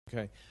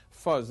Okay.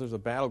 Fuzz, there's a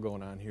battle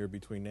going on here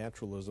between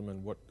naturalism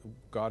and what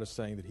God is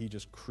saying that he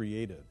just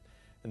created.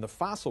 And the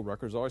fossil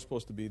record is always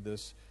supposed to be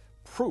this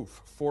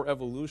proof for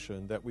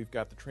evolution that we've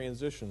got the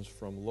transitions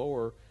from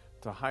lower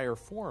to higher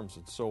forms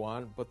and so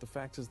on. But the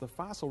fact is, the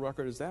fossil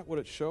record, is that what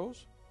it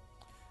shows?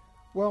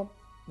 Well,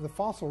 the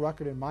fossil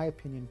record, in my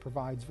opinion,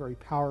 provides very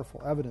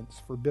powerful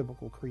evidence for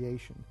biblical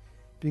creation.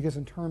 Because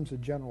in terms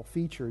of general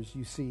features,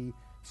 you see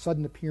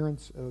sudden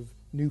appearance of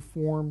new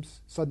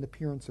forms, sudden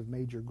appearance of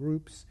major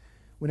groups.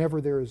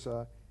 Whenever there's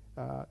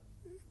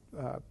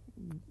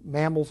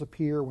mammals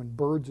appear, when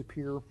birds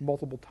appear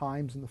multiple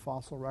times in the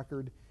fossil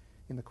record,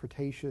 in the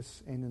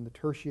Cretaceous and in the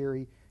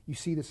Tertiary, you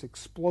see this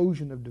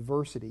explosion of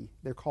diversity.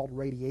 They're called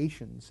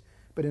radiations,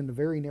 but in a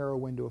very narrow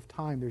window of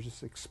time, there's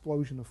this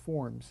explosion of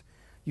forms.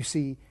 You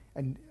see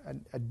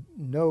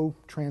no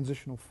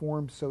transitional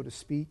forms, so to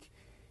speak.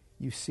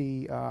 You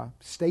see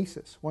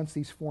stasis. Once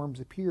these forms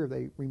appear,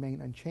 they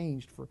remain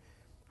unchanged for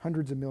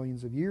hundreds of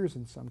millions of years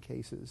in some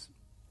cases,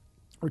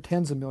 or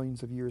tens of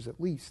millions of years at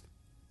least.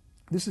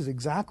 This is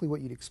exactly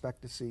what you'd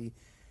expect to see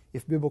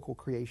if biblical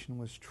creation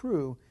was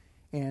true,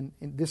 and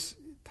this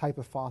type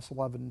of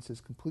fossil evidence is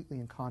completely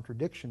in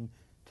contradiction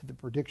to the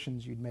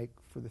predictions you'd make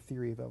for the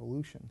theory of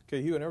evolution.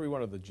 Okay, Hugh, in every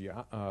one of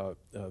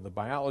the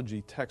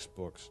biology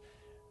textbooks,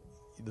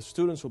 the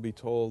students will be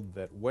told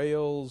that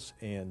whales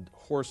and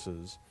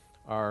horses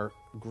are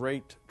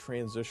great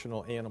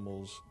transitional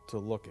animals to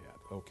look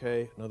at,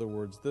 okay? In other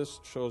words, this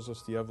shows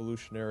us the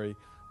evolutionary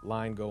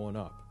line going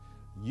up.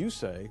 You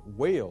say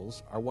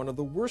whales are one of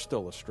the worst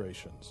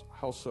illustrations.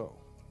 How so?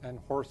 And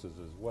horses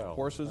as well.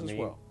 Horses as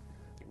well.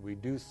 We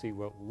do see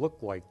what look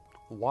like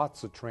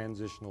lots of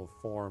transitional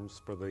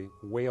forms for the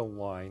whale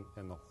line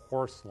and the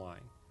horse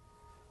line.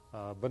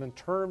 But in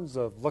terms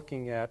of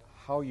looking at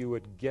how you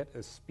would get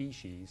a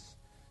species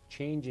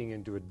changing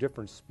into a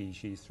different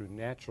species through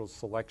natural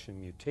selection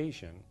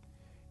mutation,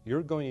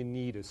 you're going to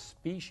need a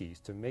species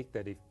to make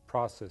that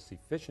process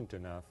efficient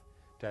enough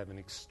to have an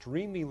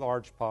extremely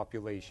large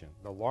population.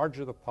 The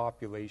larger the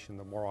population,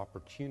 the more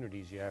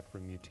opportunities you have for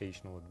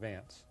mutational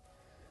advance.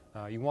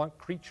 You want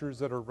creatures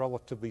that are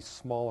relatively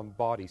small in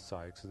body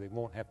size so they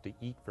won't have to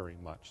eat very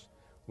much,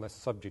 less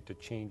subject to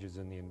changes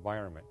in the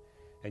environment.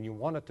 And you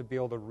want it to be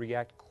able to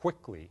react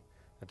quickly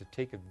and to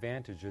take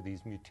advantage of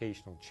these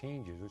mutational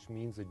changes, which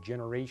means the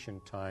generation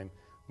time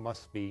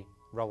must be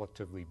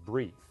relatively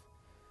brief.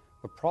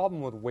 The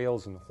problem with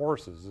whales and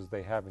horses is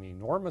they have an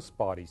enormous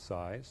body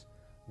size,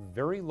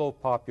 very low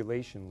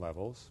population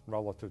levels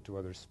relative to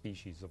other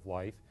species of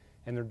life,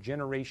 and their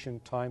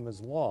generation time is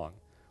long.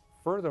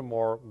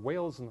 Furthermore,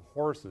 whales and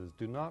horses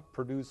do not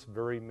produce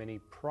very many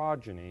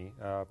progeny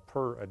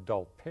per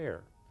adult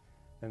pair.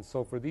 And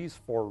so for these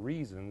four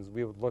reasons,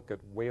 we would look at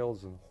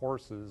whales and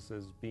horses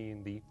as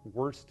being the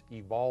worst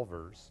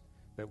evolvers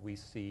that we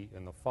see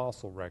in the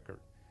fossil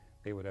record.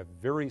 They would have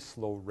very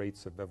slow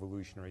rates of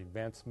evolutionary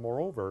advance.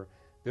 Moreover,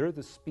 they're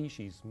the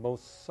species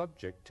most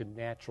subject to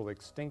natural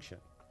extinction.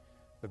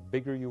 The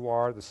bigger you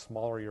are, the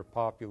smaller your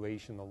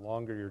population, the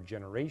longer your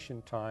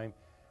generation time,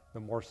 the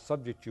more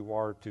subject you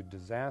are to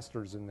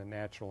disasters in the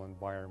natural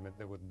environment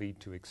that would lead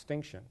to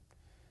extinction.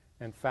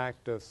 In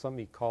fact, some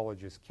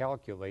ecologists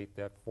calculate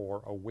that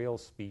for a whale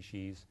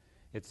species,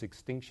 its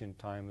extinction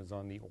time is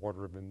on the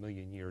order of 1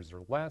 million years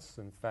or less.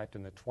 In fact,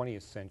 in the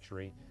 20th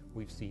century,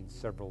 we've seen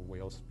several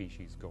whale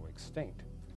species go extinct.